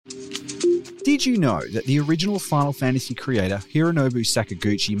Did you know that the original Final Fantasy creator, Hironobu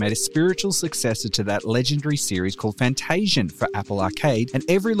Sakaguchi, made a spiritual successor to that legendary series called Fantasian for Apple Arcade, and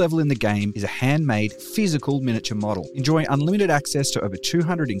every level in the game is a handmade, physical miniature model. Enjoy unlimited access to over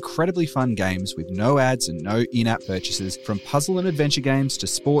 200 incredibly fun games with no ads and no in-app purchases. From puzzle and adventure games to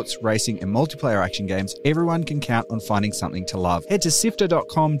sports, racing, and multiplayer action games, everyone can count on finding something to love. Head to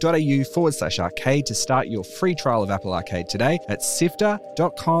sifter.com.au/arcade to start your free trial of Apple Arcade today. That's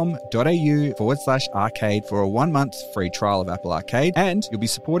sifter.com.au/arcade for a 1-month free trial of Apple Arcade, and you'll be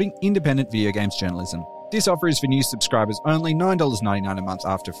supporting independent video games journalism. This offer is for new subscribers only, $9.99 a month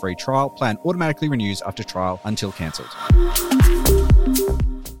after free trial. Plan automatically renews after trial until cancelled.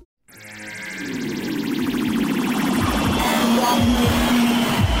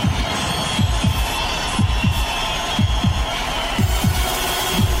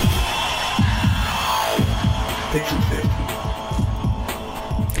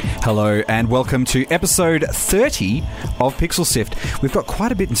 Hello and welcome to episode 30 of Pixel Sift. We've got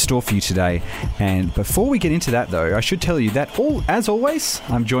quite a bit in store for you today, and before we get into that though, I should tell you that as always,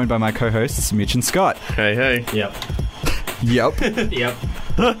 I'm joined by my co-hosts Mitch and Scott. Hey. Yep. Yep.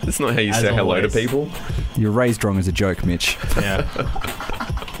 That's not how you say hello to people. You're raised wrong as a joke, Mitch. Yeah.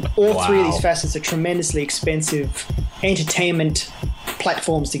 All three of these facets are tremendously expensive entertainment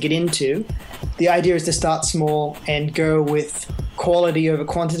platforms to get into. The idea is to start small and go with quality over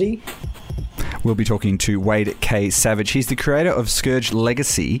quantity. We'll be talking to Wade K. Savage. He's the creator of Skourge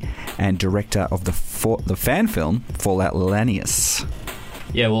Legacy and director of the fan film Fallout Lanius.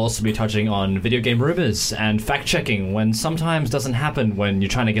 Yeah, we'll also be touching on video game rumors and fact-checking when sometimes doesn't happen when you're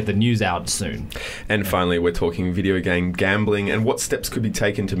trying to get the news out soon. And finally, we're talking video game gambling and what steps could be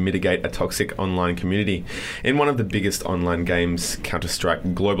taken to mitigate a toxic online community in one of the biggest online games,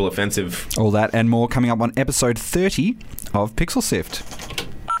 Counter-Strike Global Offensive. All that and more coming up on episode 30 of Pixel Sift.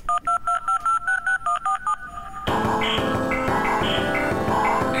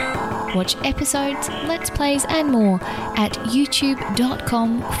 Watch episodes, Let's Plays and more at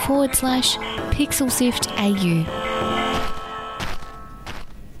youtube.com/PixelSiftAU.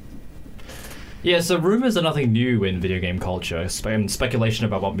 Yeah, so rumors are nothing new in video game culture. Speculation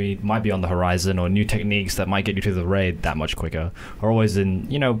about what might be on the horizon or new techniques that might get you to the raid that much quicker are always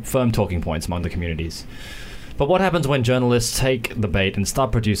in, firm talking points among the communities. But what happens when journalists take the bait and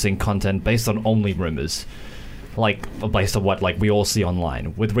start producing content based on only rumors? Based on what we all see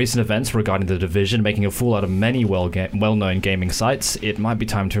online. With recent events regarding The Division making a fool out of many well-known gaming sites, it might be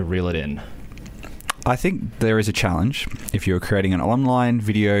time to reel it in. I think there is a challenge if you're creating an online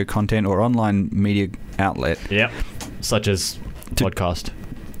video content or online media outlet. Yep, such as podcast.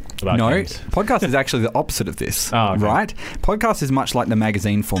 Podcast is actually the opposite of this, okay. Right? Podcast is much like the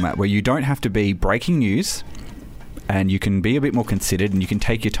magazine format where you don't have to be breaking news, and you can be a bit more considered and you can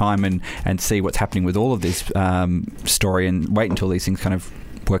take your time and see what's happening with all of this story and wait until these things kind of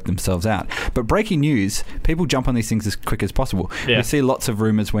work themselves out. But breaking news, people jump on these things as quick as possible. Yeah. We see lots of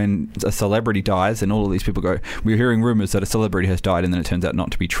rumours when a celebrity dies and all of these people go, we're hearing rumours that a celebrity has died, and then it turns out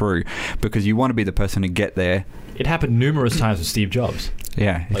not to be true because you want to be the person to get there. It happened numerous times with Steve Jobs.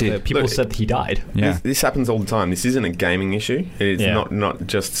 Yeah, it did. People said that he died. Yeah. This happens all the time. This isn't a gaming issue. It's not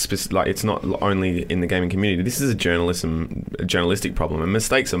just it's not only in the gaming community. This is a journalistic problem, and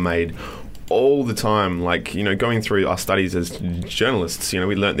mistakes are made all the time. Going through our studies as journalists,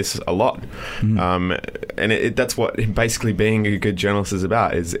 we learnt this a lot. And that's what basically being a good journalist is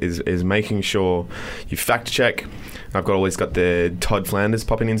about, is making sure you fact check. I've always got the Todd Flanders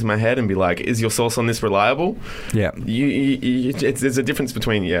popping into my head and be like, is your source on this reliable? Yeah. There's a difference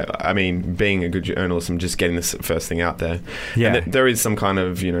between, being a good journalist and just getting this first thing out there. Yeah. And there is some kind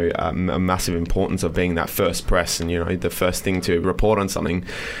of, a massive importance of being that first press and, the first thing to report on something.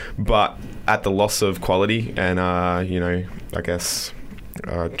 But at the loss of quality and, I guess...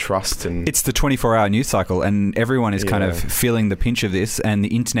 trust. And it's the 24-hour news cycle, and everyone is kind of feeling the pinch of this, and the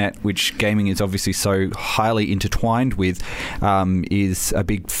internet, which gaming is obviously so highly intertwined with, is a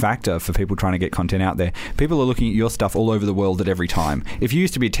big factor for people trying to get content out there. People are looking at your stuff all over the world at every time. If you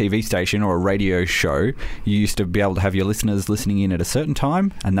used to be a TV station or a radio show, you used to be able to have your listeners listening in at a certain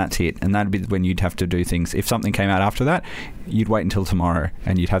time, and that's it, and that'd be when you'd have to do things. If something came out after that, you'd wait until tomorrow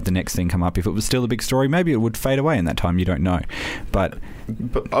and you'd have the next thing come up. If it was still a big story, maybe it would fade away in that time. You don't know. But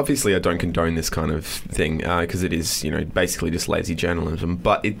obviously I don't condone this kind of thing because it is, basically just lazy journalism.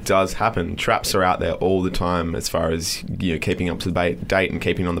 But it does happen. Traps are out there all the time as far as, keeping up to date and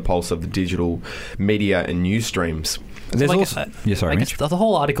keeping on the pulse of the digital media and news streams. There's also... I guess the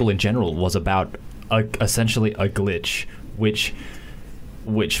whole article in general was about essentially a glitch, which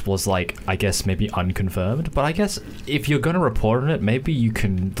which was like, I guess maybe unconfirmed. But I guess if you're going to report on it, maybe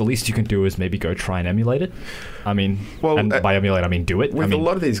the least you can do is maybe go try and emulate it. I mean, and by emulate I mean do it. With a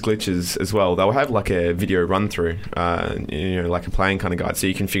lot of these glitches as well, they'll have like a video run through, like a playing kind of guide, so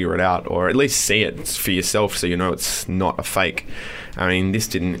you can figure it out or at least see it for yourself, so you know it's not a fake. I mean, this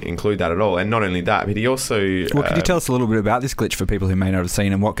didn't include that at all, and not only that, but he also. Well, could you tell us a little bit about this glitch for people who may not have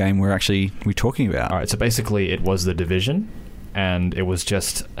seen, and what game we're talking about? All right, so basically, it was The Division. And it was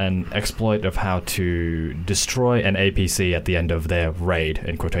just an exploit of how to destroy an APC at the end of their raid,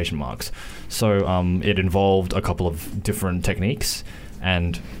 in quotation marks. So it involved a couple of different techniques,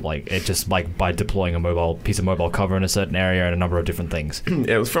 and like it just like by deploying a piece of mobile cover in a certain area and a number of different things.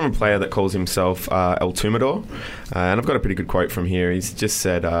 It was from a player that calls himself El Tumador, and I've got a pretty good quote from here. He's just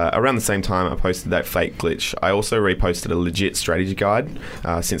said, around the same time I posted that fake glitch, I also reposted a legit strategy guide,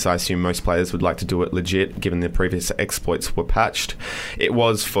 since I assume most players would like to do it legit given their previous exploits were patched. It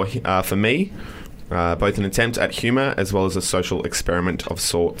was for me both an attempt at humour as well as a social experiment of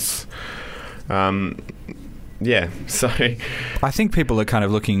sorts. Yeah, so I think people are kind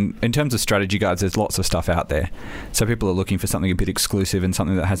of looking, in terms of strategy guides, there's lots of stuff out there. So people are looking for something a bit exclusive and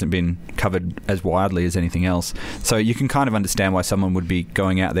something that hasn't been covered as widely as anything else. So you can kind of understand why someone would be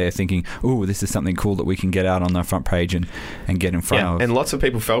going out there thinking, oh, this is something cool that we can get out on the front page and get in front of. And lots of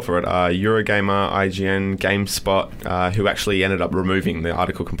people fell for it. Eurogamer, IGN, GameSpot, who actually ended up removing the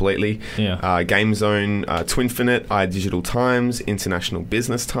article completely. Yeah. GameZone, Twinfinite, iDigital Times, International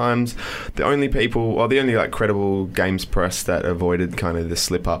Business Times. The only credible games press that avoided kind of the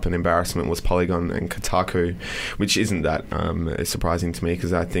slip up and embarrassment was Polygon and Kotaku, which isn't that surprising to me,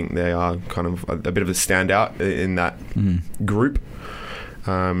 because I think they are kind of a bit of a standout in that group.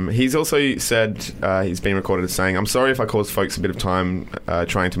 He's also said, he's been recorded as saying, I'm sorry if I caused folks a bit of time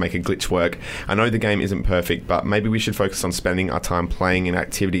trying to make a glitch work. I know the game isn't perfect, but maybe we should focus on spending our time playing in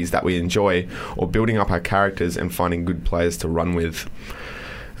activities that we enjoy, or building up our characters and finding good players to run with.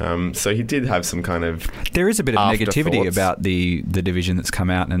 So he did have some kind of. There is a bit of negativity about the Division that's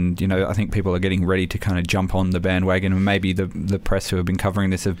come out, and I think people are getting ready to kind of jump on the bandwagon, and maybe the press who have been covering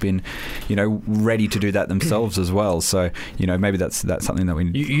this have been, ready to do that themselves as well. So maybe that's something that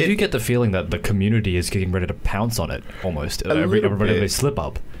we. You do get the feeling that the community is getting ready to pounce on it almost every slip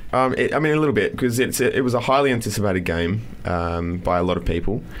up. A little bit, because it was a highly anticipated game by a lot of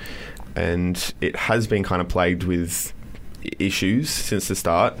people, and it has been kind of plagued with issues since the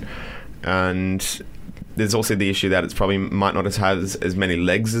start, and there's also the issue that it's probably might not have as many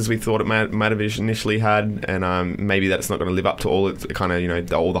legs as we thought it might have initially had, and maybe that's not going to live up to all its kind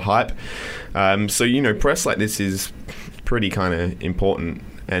of all the hype. So press like this is pretty kind of important,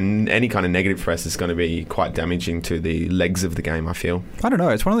 and any kind of negative press is going to be quite damaging to the legs of the game, I feel. I don't know,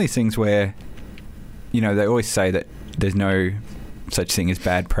 it's one of these things where they always say that there's no such thing as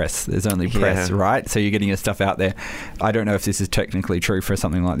bad press. There's only press, right? So you're getting your stuff out there. I don't know if this is technically true for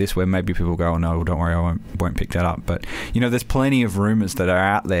something like this, where maybe people go, oh no, don't worry, I won't pick that up. But there's plenty of rumours that are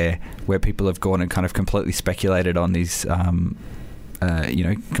out there where people have gone and kind of completely speculated on these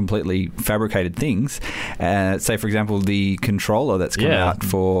completely fabricated things. Say, for example, the controller that's come out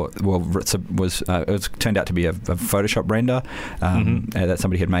it turned out to be a Photoshop render that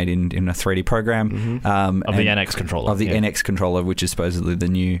somebody had made in a 3D program of the NX controller. NX controller, which is supposedly the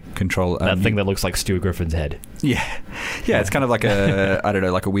new controller. That thing that looks like Stuart Griffin's head. Yeah, it's kind of like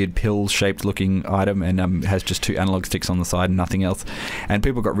like a weird pill-shaped looking item, and has just two analog sticks on the side and nothing else. And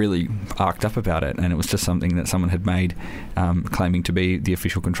people got really arced up about it, and it was just something that someone had made, claiming to be the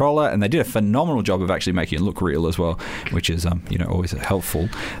official controller, and they did a phenomenal job of actually making it look real as well, which is always helpful.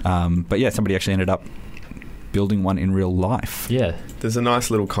 But somebody actually ended up building one in real life. Yeah, there's a nice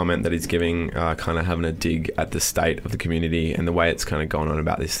little comment that he's giving, kind of having a dig at the state of the community and the way it's kind of gone on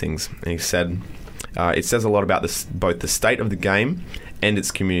about these things. And he said, it says a lot about both the state of the game and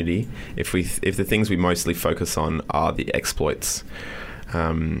its community if the things we mostly focus on are the exploits.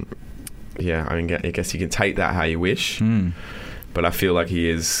 I guess you can take that how you wish. But I feel like he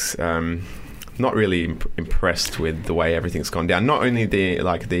is not really impressed with the way everything's gone down. Not only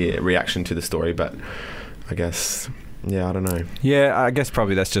the reaction to the story, but I guess, I don't know. Yeah, I guess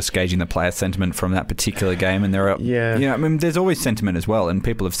probably that's just gauging the player sentiment from that particular game. And there are, there's always sentiment as well. And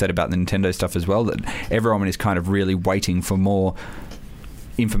people have said about the Nintendo stuff as well that everyone is kind of really waiting for more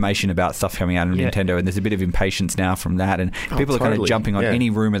information about stuff coming out of Nintendo, and there's a bit of impatience now from that, and people are kind of jumping on any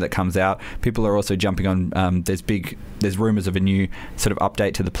rumor that comes out. People are also jumping on there's rumors of a new sort of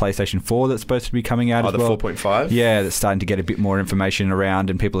update to the PlayStation 4 that's supposed to be coming out as well. The 4.5? Yeah, that's starting to get a bit more information around,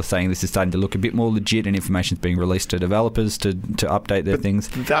 and people are saying this is starting to look a bit more legit, and information's being released to developers to update their things.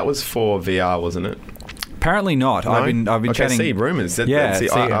 That was for VR, wasn't it? Apparently not. No? I've been okay, chatting. see, rumours.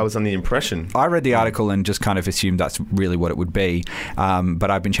 I was on the impression. I read the article and just kind of assumed that's really what it would be. But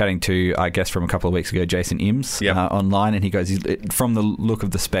I've been chatting to, I guess, from a couple of weeks ago, Jason Imms online, and he goes, from the look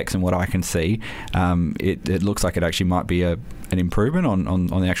of the specs and what I can see, it looks like it actually might be an improvement on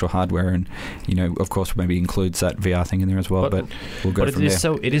the actual hardware, and of course maybe includes that VR thing in there as well. But we'll go from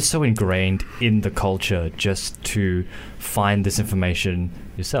there. It is so ingrained in the culture just to find this information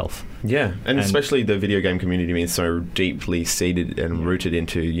yourself. Yeah, and especially the video game community being so deeply seated and rooted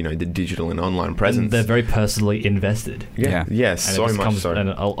into the digital and online presence. And they're very personally invested. Yeah, so much so. And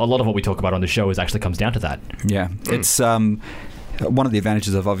a lot of what we talk about on the show actually comes down to that. Yeah, it's one of the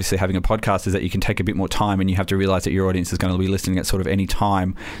advantages of obviously having a podcast is that you can take a bit more time, and you have to realize that your audience is going to be listening at sort of any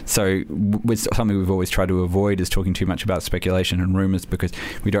time. So something we've always tried to avoid is talking too much about speculation and rumors, because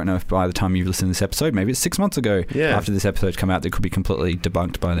we don't know if by the time you've listened to this episode, maybe it's 6 months ago after this episode's come out, that could be completely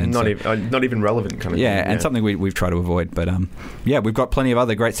debunked by then. Not even relevant kind of thing. And something we've tried to avoid. But we've got plenty of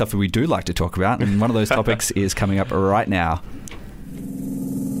other great stuff that we do like to talk about, and one of those topics is coming up right now.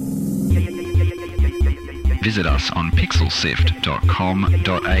 Visit us on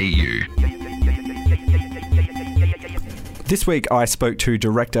pixelsift.com.au. This week I spoke to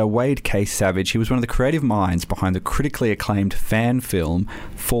director Wade K. Savage. He was one of the creative minds behind the critically acclaimed fan film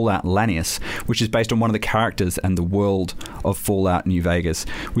Fallout Lanius, which is based on one of the characters and the world of Fallout New Vegas.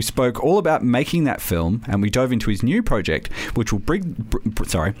 We spoke all about making that film, and we dove into his new project, which will bridge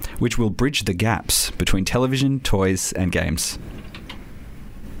the gaps between television, toys, and games.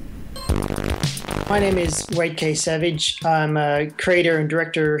 My name is Wade K. Savage. I'm a creator and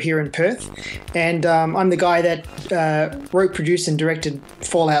director here in Perth, and I'm the guy that wrote, produced, and directed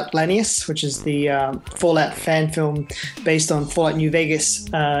Fallout Lanius, which is the Fallout fan film based on Fallout New Vegas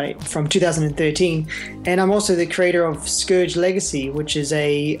from 2013. And I'm also the creator of Skourge Legacy, which is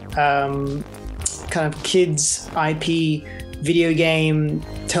a kind of kids IP video game,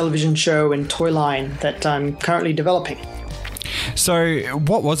 television show, and toy line that I'm currently developing. So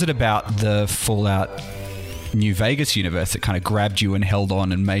what was it about the Fallout New Vegas universe that kind of grabbed you and held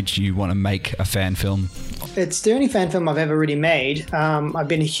on and made you want to make a fan film? It's the only fan film I've ever really made. I've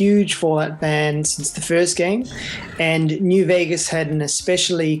been a huge Fallout fan since the first game, and New Vegas had an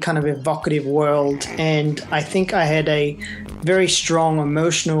especially kind of evocative world, and I think I had a very strong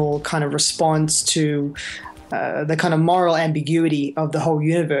emotional kind of response to the kind of moral ambiguity of the whole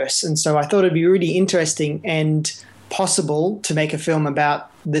universe. And so I thought it'd be really interesting and possible to make a film about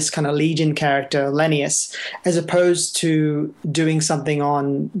this kind of Legion character, Lanius, as opposed to doing something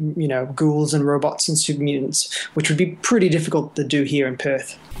on, ghouls and robots and super mutants, which would be pretty difficult to do here in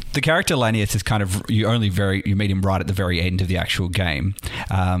Perth. The character Lanius is kind of, you meet him right at the very end of the actual game.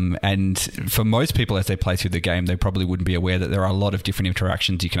 And for most people, as they play through the game, they probably wouldn't be aware that there are a lot of different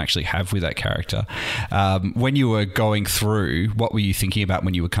interactions you can actually have with that character. When you were going through, what were you thinking about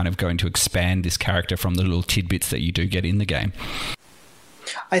when you were kind of going to expand this character from the little tidbits that you do get in the game?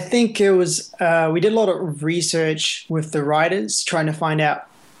 I think it was, we did a lot of research with the writers trying to find out,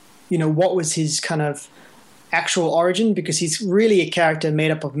 what was his kind of actual origin, because he's really a character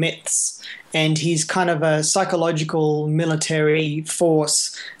made up of myths, and he's kind of a psychological military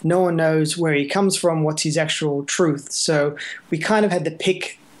force. No one knows where he comes from, what's his actual truth. So we kind of had to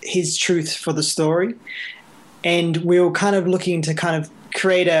pick his truth for the story, and we were kind of looking to kind of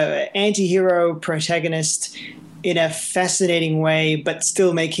create a anti-hero protagonist in a fascinating way, but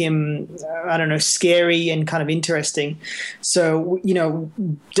still make him, scary and kind of interesting. So,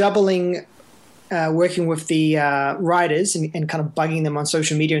 doubling working with the writers and kind of bugging them on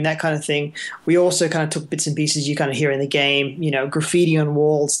social media and that kind of thing. We also kind of took bits and pieces you kind of hear in the game, graffiti on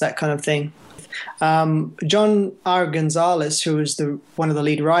walls, that kind of thing. John R. Gonzalez, who was one of the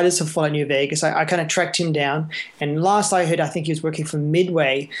lead writers of Fallout New Vegas, I kind of tracked him down. And last I heard, I think he was working for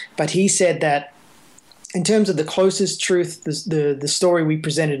Midway, but he said that in terms of the closest truth, the story we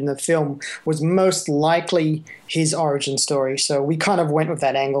presented in the film was most likely his origin story. So we kind of went with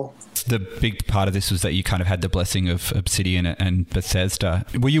that angle. The big part of this was that you kind of had the blessing of Obsidian and Bethesda.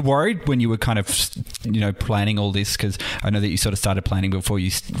 Were you worried when you were kind of, planning all this? Because I know that you sort of started planning before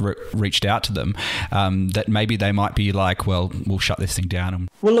you reached out to them, that maybe they might be like, well, we'll shut this thing down.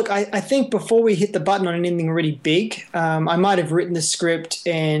 Well, look, I think before we hit the button on anything really big, I might have written the script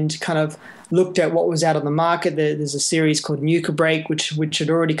and kind of looked at what was out on the market. There's a series called Nuka Break, which had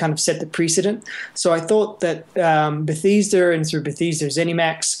already kind of set the precedent. So I thought that Bethesda and through Bethesda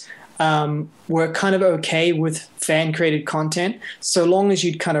ZeniMax were kind of okay with fan-created content, so long as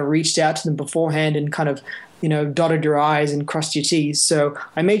you'd kind of reached out to them beforehand and kind of dotted your I's and crossed your T's. So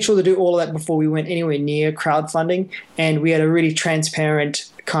I made sure to do all of that before we went anywhere near crowdfunding, and we had a really transparent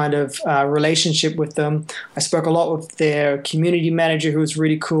kind of relationship with them. I spoke a lot with their community manager, who was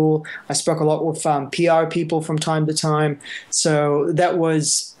really cool. I spoke a lot with PR people from time to time. So that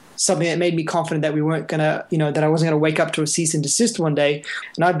was something that made me confident that we weren't going to, that I wasn't going to wake up to a cease and desist one day.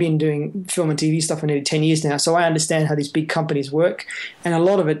 And I've been doing film and TV stuff for nearly 10 years now, so I understand how these big companies work. And a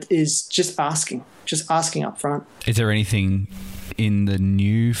lot of it is just asking up front. Is there anything in the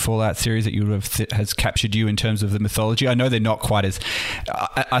new Fallout series that you would have has captured you in terms of the mythology? I know they're not quite as...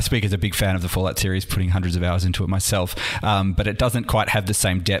 I speak as a big fan of the Fallout series, putting hundreds of hours into it myself, but it doesn't quite have the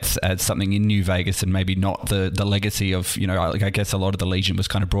same depth as something in New Vegas, and maybe not the legacy of, I guess a lot of the Legion was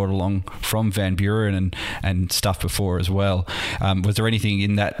kind of brought along from Van Buren and stuff before as well. Was there anything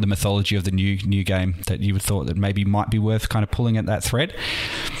in the mythology of the new game that you would thought that maybe might be worth kind of pulling at that thread?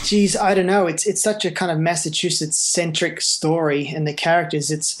 Geez, I don't know. It's such a kind of Massachusetts-centric story, and the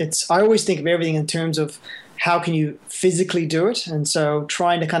characters. I always think of everything in terms of how can you physically do it, and so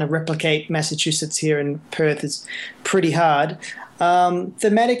trying to kind of replicate Massachusetts here in Perth is pretty hard.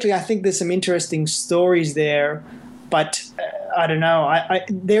 Thematically, I think there's some interesting stories there, but I don't know.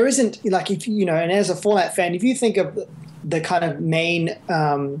 There isn't, like, if and as a Fallout fan, if you think of the kind of main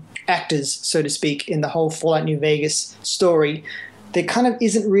actors, so to speak, in the whole Fallout New Vegas story, there kind of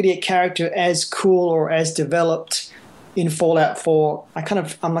isn't really a character as cool or as developed in Fallout 4.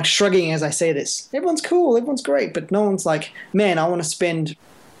 I'm like shrugging as I say this. Everyone's cool, everyone's great, but no one's like, man, I want to spend,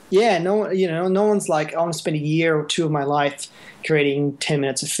 no one's like, I want to spend a year or two of my life creating 10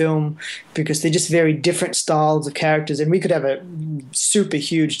 minutes of film, because they're just very different styles of characters. And we could have a super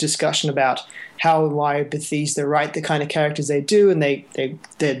huge discussion about how and why Bethesda write the kind of characters they do, and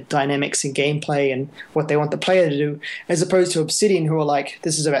their dynamics and gameplay and what they want the player to do, as opposed to Obsidian, who are like,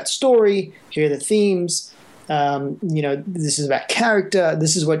 this is about story, here are the themes, this is about character,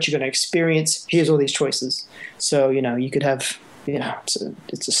 this is what you're going to experience, here's all these choices. So, you could have,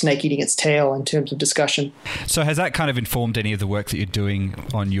 it's a snake eating its tail in terms of discussion. So has that kind of informed any of the work that you're doing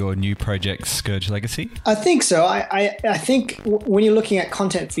on your new project, Skourge Legacy? I think so. I think when you're looking at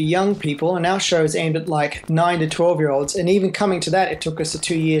content for young people, and our show is aimed at like 9 to 12-year-olds, and even coming to that, it took us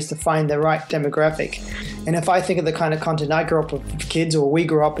 2 years to find the right demographic. And if I think of the kind of content I grew up with kids, or we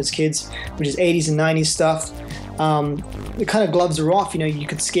grew up as kids, which is 80s and 90s stuff, the kind of gloves are off. You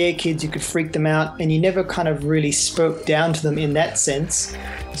could scare kids, you could freak them out, and you never kind of really spoke down to them in that sense.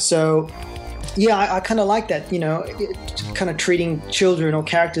 So yeah, I kind of like that, kind of treating children or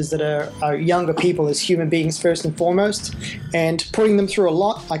characters that are younger people as human beings first and foremost, and putting them through a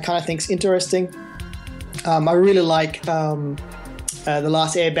lot, I kind of think is interesting. I really like The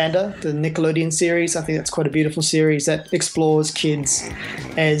Last Airbender, the Nickelodeon series. I think that's quite a beautiful series that explores kids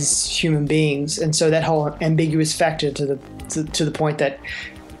as human beings, and so that whole ambiguous factor to the point that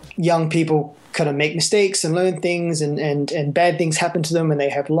young people kind of make mistakes and learn things, and bad things happen to them, and they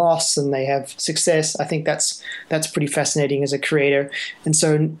have loss and they have success. I think that's pretty fascinating as a creator. And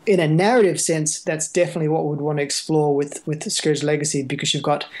so in a narrative sense, that's definitely what we'd want to explore with the Skourge Legacy, because you've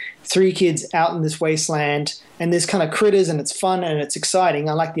got 3 kids out in this wasteland, and there's kind of critters, and it's fun and it's exciting.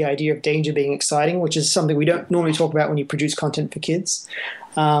 I like the idea of danger being exciting, which is something we don't normally talk about when you produce content for kids.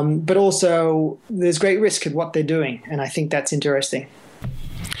 But also there's great risk in what they're doing, and I think that's interesting.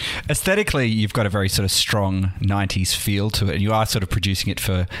 Aesthetically, you've got a very sort of strong 90s feel to it, and you are sort of producing it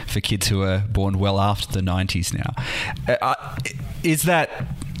for kids who are born well after the 90s now. Is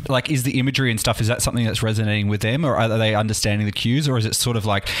the imagery and stuff, is that something that's resonating with them, or are they understanding the cues, or is it sort of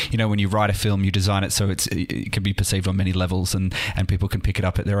like, when you write a film, you design it so it can be perceived on many levels, and people can pick it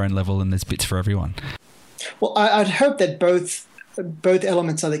up at their own level, and there's bits for everyone? Well, I'd hope that both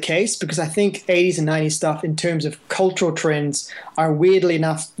elements are the case, because I think 80s and 90s stuff in terms of cultural trends are weirdly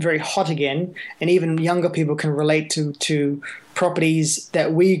enough very hot again, and even younger people can relate to properties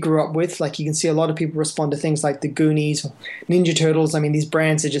that we grew up with. Like, you can see a lot of people respond to things like the Goonies or Ninja Turtles. I mean, these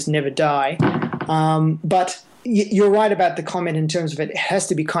brands that just never die. But you're right about the comment in terms of it has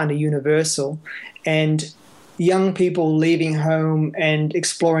to be kind of universal, and young people leaving home and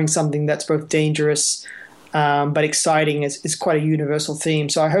exploring something that's both dangerous but exciting is quite a universal theme.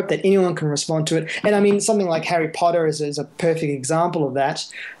 So I hope that anyone can respond to it. And I mean, something like Harry Potter is a perfect example of that,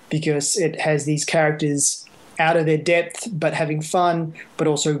 because it has these characters out of their depth but having fun, but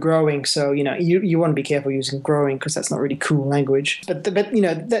also growing. So you want to be careful using growing, because that's not really cool language. But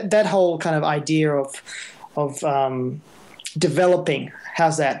that whole kind of idea of developing,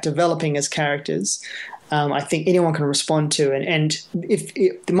 how's that, developing as characters, I think anyone can respond to. And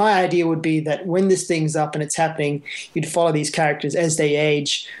if my idea would be that when this thing's up and it's happening, you'd follow these characters as they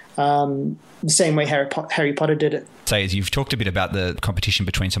age, the same way Harry Potter did it. Say, as you've talked a bit about the competition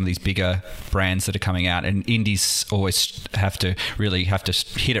between some of these bigger brands that are coming out, and indies always have to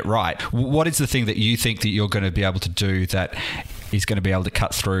hit it right. What is the thing that you think that you're going to be able to do that is going to be able to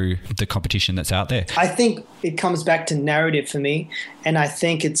cut through the competition that's out there? I think it comes back to narrative for me, and I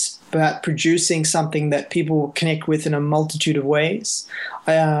think it's about producing something that people connect with in a multitude of ways.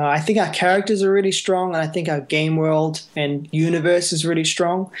 I think our characters are really strong, and I think our game world and universe is really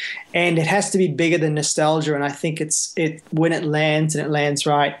strong, and it has to be bigger than nostalgia. And I think when it lands and it lands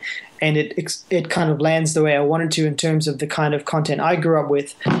right, and it kind of lands the way I wanted to in terms of the kind of content I grew up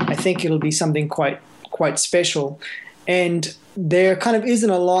with, I think it'll be something quite special. And there kind of isn't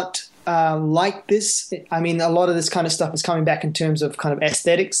a lot like this. I mean, a lot of this kind of stuff is coming back in terms of kind of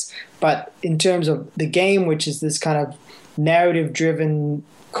aesthetics, but in terms of the game, which is this kind of narrative-driven,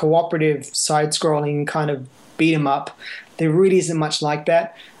 cooperative, side-scrolling kind of beat-em up, there really isn't much like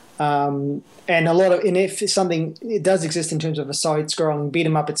that. And if something it does exist in terms of a side-scrolling beat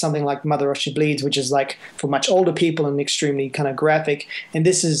 'em up, it's something like Mother Russia Bleeds, which is like for much older people and extremely kind of graphic. And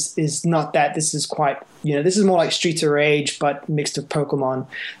this is not that. This is quite, this is more like Streets of Rage but mixed with Pokemon.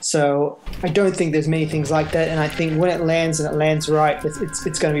 So I don't think there's many things like that. And I think when it lands and it lands right,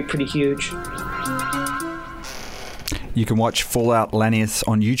 it's going to be pretty huge. You can watch Fallout Lanius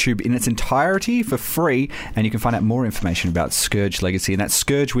on YouTube in its entirety for free, and you can find out more information about Skourge Legacy, and that's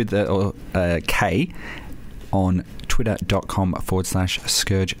Skourge with a K on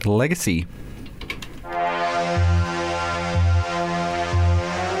twitter.com/Skourge Legacy.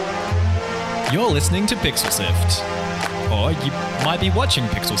 You're listening to Pixel Sift, or you might be watching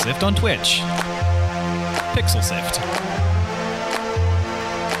Pixel Sift on Twitch. Pixel Sift.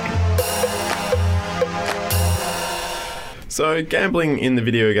 So, gambling in the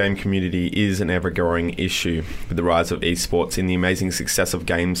video game community is an ever-growing issue. With the rise of esports and the amazing success of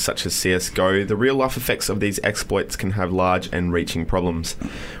games such as CSGO, the real-life effects of these exploits can have large and reaching problems.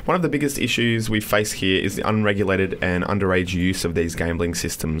 One of the biggest issues we face here is the unregulated and underage use of these gambling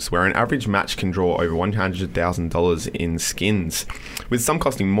systems, where an average match can draw over $100,000 in skins, with some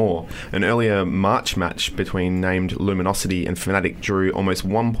costing more. An earlier March match between named Luminosity and Fnatic drew almost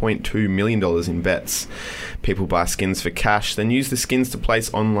 $1.2 million in bets. People buy skins for cash, then use the skins to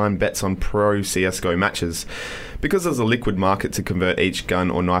place online bets on pro CSGO matches. Because there's a liquid market to convert each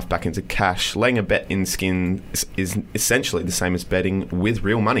gun or knife back into cash, laying a bet in skins is essentially the same as betting with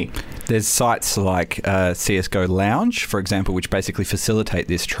real money. There's sites like CSGO Lounge, for example, which basically facilitate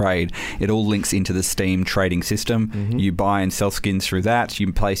this trade. It all links into the Steam trading system. Mm-hmm. You buy and sell skins through that,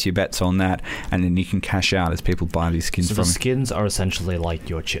 you place your bets on that, and then you can cash out as people buy these skins from from the skins are essentially like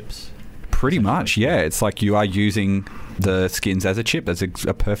your chips. Pretty much, yeah. It's like you are using the skins as a chip. That's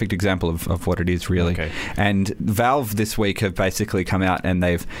a perfect example of what it is, really. Okay. And Valve this week have basically come out and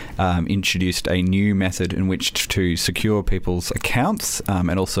they've introduced a new method in which to secure people's accounts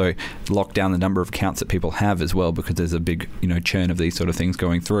and also lock down the number of accounts that people have as well, because there's a big churn of these sort of things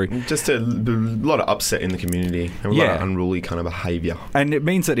going through. Just a lot of upset in the community and a lot of unruly kind of behaviour. And it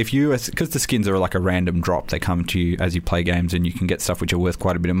means that if you, because the skins are like a random drop, they come to you as you play games and you can get stuff which are worth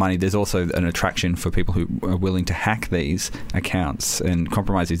quite a bit of money. There's also an attraction for people who are willing to hack these accounts and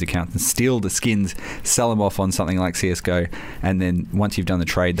compromise these accounts and steal the skins, sell them off on something like CSGO, and then once you've done the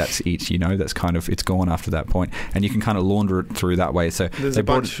trade, that's it. That's kind of, it's gone after that point, and you can kind of launder it through that way. So there's a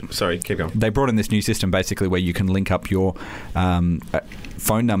bunch. Sorry, keep going. They brought in this new system basically where you can link up your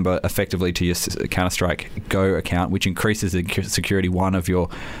phone number effectively to your Counter-Strike Go account, which increases the security of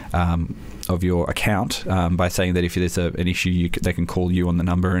your account by saying that if there's an issue, they can call you on the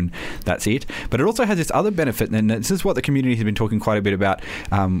number and that's it. But it also has this other benefit, and this is what the community has been talking quite a bit about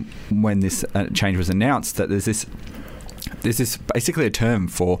when this change was announced, that there's this basically a term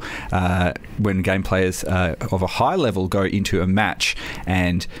for when game players of a high level go into a match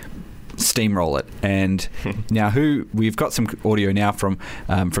and steamroll it. And now we've got some audio now from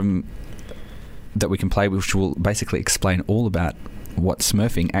that we can play, which will basically explain all about what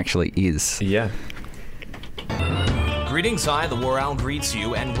smurfing actually is. Yeah. Greetings, the War Owl greets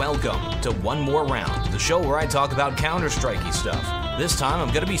you, and welcome to One More Round, the show where I talk about Counter-Strikey stuff. This time,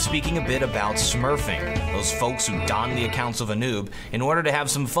 I'm going to be speaking a bit about smurfing, those folks who don the accounts of a noob in order to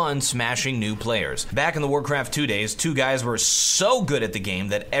have some fun smashing new players. Back in the Warcraft 2 days, two guys were so good at the game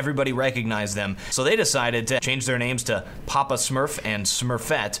that everybody recognized them, so they decided to change their names to Papa Smurf and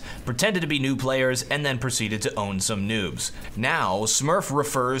Smurfette, pretended to be new players, and then proceeded to own some noobs. Now, Smurf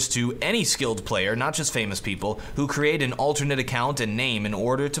refers to any skilled player, not just famous people, who create an alternate account and name in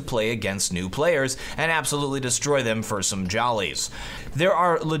order to play against new players and absolutely destroy them for some jollies. There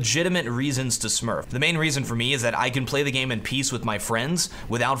are legitimate reasons to smurf. The main reason for me is that I can play the game in peace with my friends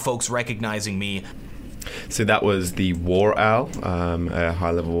without folks recognizing me. So that was the War Owl, a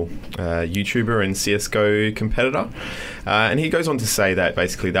high-level YouTuber and CSGO competitor. And he goes on to say that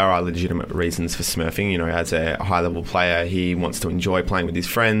basically there are legitimate reasons for smurfing. You know, as a high-level player, he wants to enjoy playing with his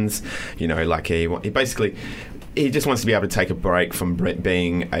friends. You know, like he just wants to be able to take a break from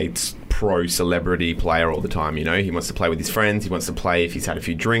being a pro celebrity player all the time. You know, he wants to play with his friends. He wants to play if he's had a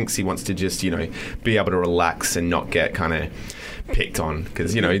few drinks. He wants to just, you know, be able to relax and not get kind of picked on,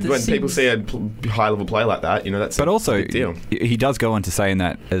 because you know when people see a high level player like that, you know, that's a big deal. He does go on to say in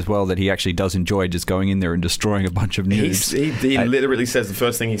that as well that he actually does enjoy just going in there and destroying a bunch of noobs. He literally says, the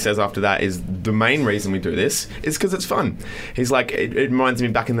first thing he says after that is, the main reason we do this is because it's fun. He's like, it reminds me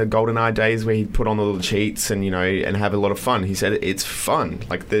back in the GoldenEye days where he'd put on the little cheats and, you know, and have a lot of fun. He said it's fun,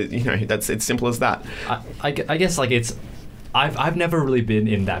 like it's simple as that. I guess like it's I've never really been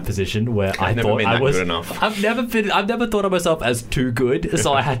in that position where I thought I was good enough. I've never thought of myself as too good,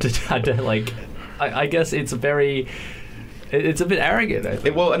 so I had to like. I guess it's a bit arrogant, I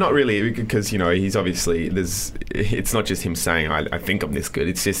think. Well, not really, because, you know, he's obviously, it's not just him saying, I think I'm this good.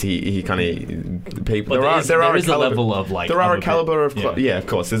 It's just he kind of, people, there is a level of, like, there are a caliber of, yeah, of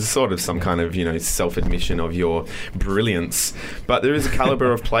course, there's sort of some kind of, you know, self-admission of your brilliance, but there is a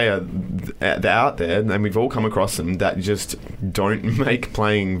caliber of player out there, and we've all come across them, that just don't make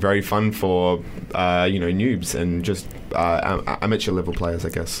playing very fun for, you know, noobs and just amateur level players, I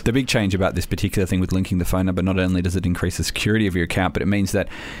guess. The big change about this particular thing with linking the phone number, not only does it increase the security of your account, but it means that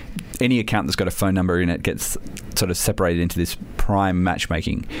any account that's got a phone number in it gets sort of separated into this prime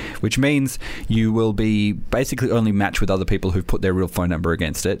matchmaking, which means you will be basically only matched with other people who've put their real phone number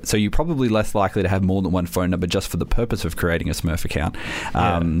against it. So you're probably less likely to have more than one phone number just for the purpose of creating a Smurf account.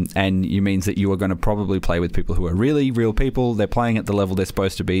 And it means that you are going to probably play with people who are really real people. They're playing at the level they're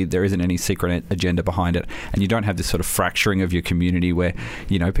supposed to be. There isn't any secret agenda behind it. And you don't have this sort of fracturing of your community where,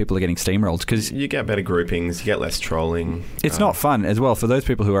 you know, people are getting steamrolled. Because you get better groupings, you get less trolling. It's not fun as well. For those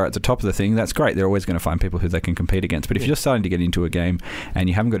people who are at the top of the thing, that's great. They're always going to find people who they can compete against. But if you're just starting to get into a game and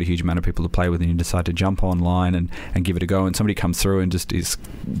you haven't got a huge amount of people to play with, and you decide to jump online and give it a go, and somebody comes through and just is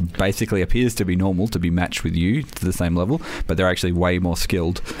basically appears to be normal, to be matched with you to the same level, but they're actually way more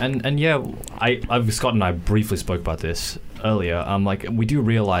skilled. And yeah, Scott and I briefly spoke about this earlier. Like, we do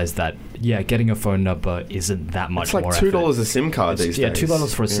realize that, yeah, getting a phone number isn't that much more effort. It's like $2 a SIM card these days. Yeah,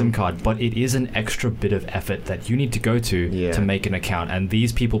 $2 for a SIM card, but it is an extra bit of effort that you need to go to make an account. And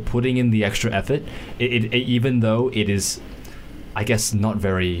these people putting in the extra effort, it even though it is, I guess, not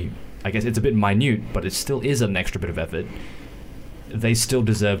very, I guess it's a bit minute, but it still is an extra bit of effort, they still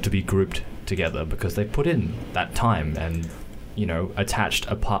deserve to be grouped together because they put in that time and, you know, attached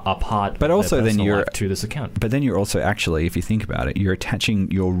a part but also of their then you're life to this account. But then you're also actually, if you think about it, you're attaching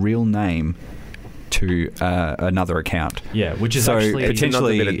your real name to another account. Yeah, which is so actually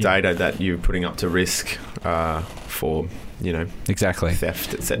potentially another bit of data that you're putting up to risk for, you know, exactly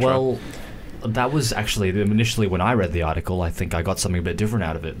theft, etc. Well, that was actually initially when I read the article. I think I got something a bit different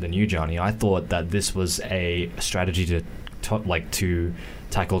out of it than you, Johnny. I thought that this was a strategy to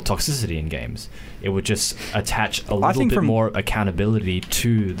tackle toxicity in games. It would just attach a little bit more accountability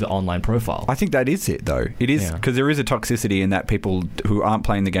to the online profile. I think that is it, though. It is, because there is a toxicity in that people who aren't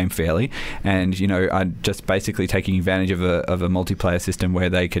playing the game fairly and, you know, are just basically taking advantage of a multiplayer system where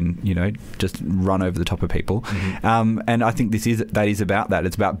they can, you know, just run over the top of people. Mm-hmm. And I think that is about that.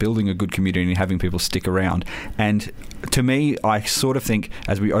 It's about building a good community and having people stick around. And to me, I sort of think,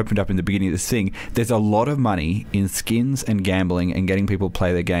 as we opened up in the beginning of this thing, there's a lot of money in skins and gambling and getting people to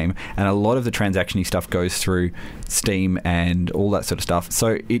play their game, and a lot of the transactiony stuff goes through Steam and all that sort of stuff.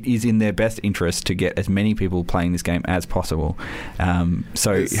 So it is in their best interest to get as many people playing this game as possible.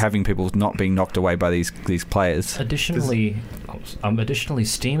 So having people not being knocked away by these players. Additionally,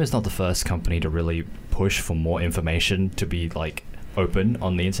 Steam is not the first company to really push for more information to be like open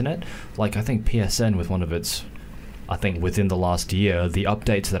on the internet. Like, I think PSN with one of its, I think within the last year, the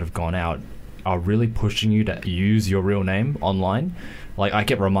updates that have gone out are really pushing you to use your real name online. Like, I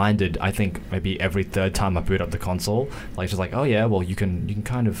get reminded, I think maybe every third time I boot up the console, like, just like, oh yeah, well, you can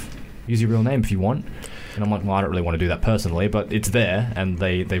kind of use your real name if you want. And I'm like, well, I don't really want to do that personally, but it's there, and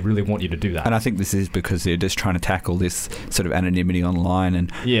they really want you to do that. And I think this is because they're just trying to tackle this sort of anonymity online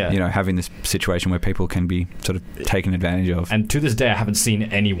and, you know, having this situation where people can be sort of taken advantage of. And to this day, I haven't seen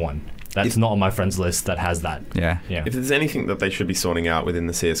anyone that's not on my friends list that has that. Yeah. If there's anything that they should be sorting out within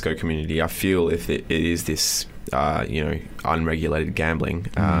the CSGO community, I feel if it is this, you know, unregulated gambling.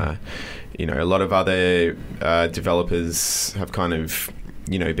 You know, a lot of other developers have kind of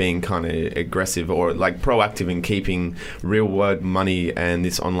being kind of aggressive or like proactive in keeping real world money and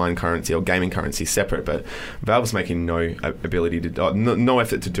this online currency or gaming currency separate. But Valve's making no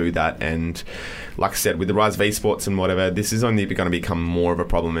effort to do that. And like I said, with the rise of esports and whatever, this is only going to become more of a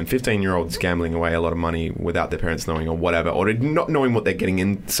problem. And 15-year-olds gambling away a lot of money without their parents knowing or whatever, or not knowing what they're getting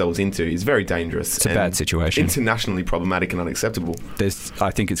themselves into is very dangerous. It's a bad situation. Internationally problematic and unacceptable.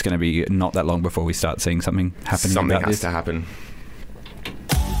 I think it's going to be not that long before we start seeing something happening. Something has to happen.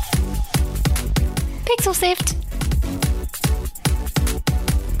 Pixel Sift.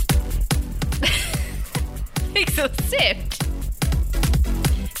 Pixel Sift.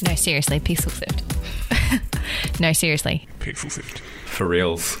 No, seriously, Pixel Sift. No, seriously. Pixel Sift. For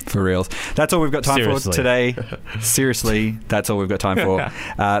reals. For reals. That's all we've got time for today. Seriously, that's all we've got time for.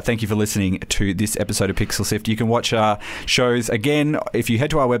 Thank you for listening to this episode of Pixel Sift. You can watch our shows again if you head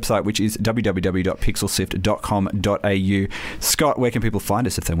to our website, which is www.pixelsift.com.au. Scott, where can people find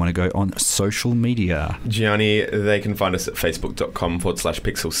us if they want to go on social media? Gianni, they can find us at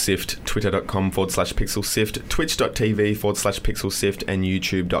facebook.com/pixelsift, twitter.com/pixelsift, twitch.tv/pixelsift, and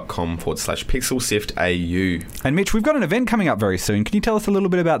youtube.com/pixelsiftau. And Mitch, we've got an event coming up very soon. Can you tell us a little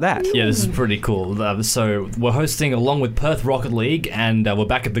bit about that? Yeah, this is pretty cool. So we're hosting along with Perth Rocket League, and we're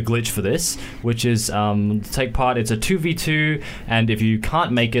back at the Glitch for this, which is take part. It's a 2v2, and if you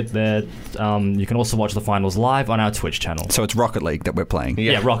can't make it there, you can also watch the finals live on our Twitch channel. So it's Rocket League that we're playing.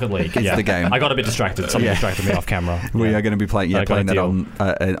 Yeah, Rocket League. It's the game. I got a bit distracted. Something distracted me off camera. We are going to be playing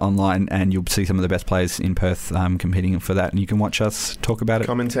that online, and you'll see some of the best players in Perth competing for that, and you can watch us talk about it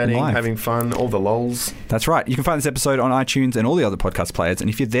commentating, live. Having fun, all the lols. That's right. You can find this episode on iTunes and all the other podcast players, and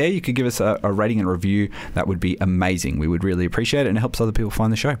if you're there, you could give us a rating and review. That would be amazing. We would really appreciate it, and it helps other people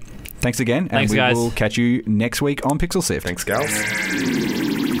find the show. Thanks again, and we will catch you next week on Pixel Sift. Thanks, gals.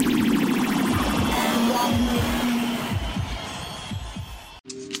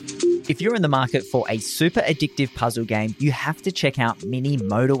 If you're in the market for a super addictive puzzle game, you have to check out Mini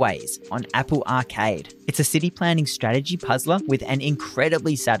Motorways on Apple Arcade. It's a city planning strategy puzzler with an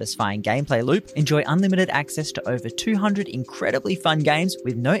incredibly satisfying gameplay loop. Enjoy unlimited access to over 200 incredibly fun games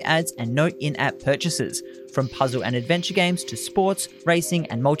with no ads and no in-app purchases. From puzzle and adventure games to sports, racing,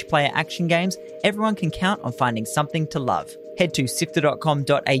 and multiplayer action games, everyone can count on finding something to love. Head to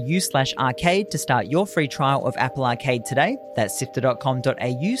sifter.com.au/arcade to start your free trial of Apple Arcade today. That's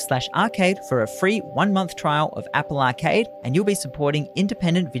sifter.com.au/arcade for a free 1-month trial of Apple Arcade, and you'll be supporting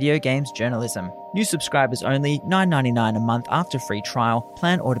independent video games journalism. New subscribers only, $9.99 a month after free trial.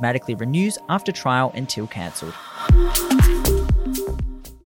 Plan automatically renews after trial until cancelled.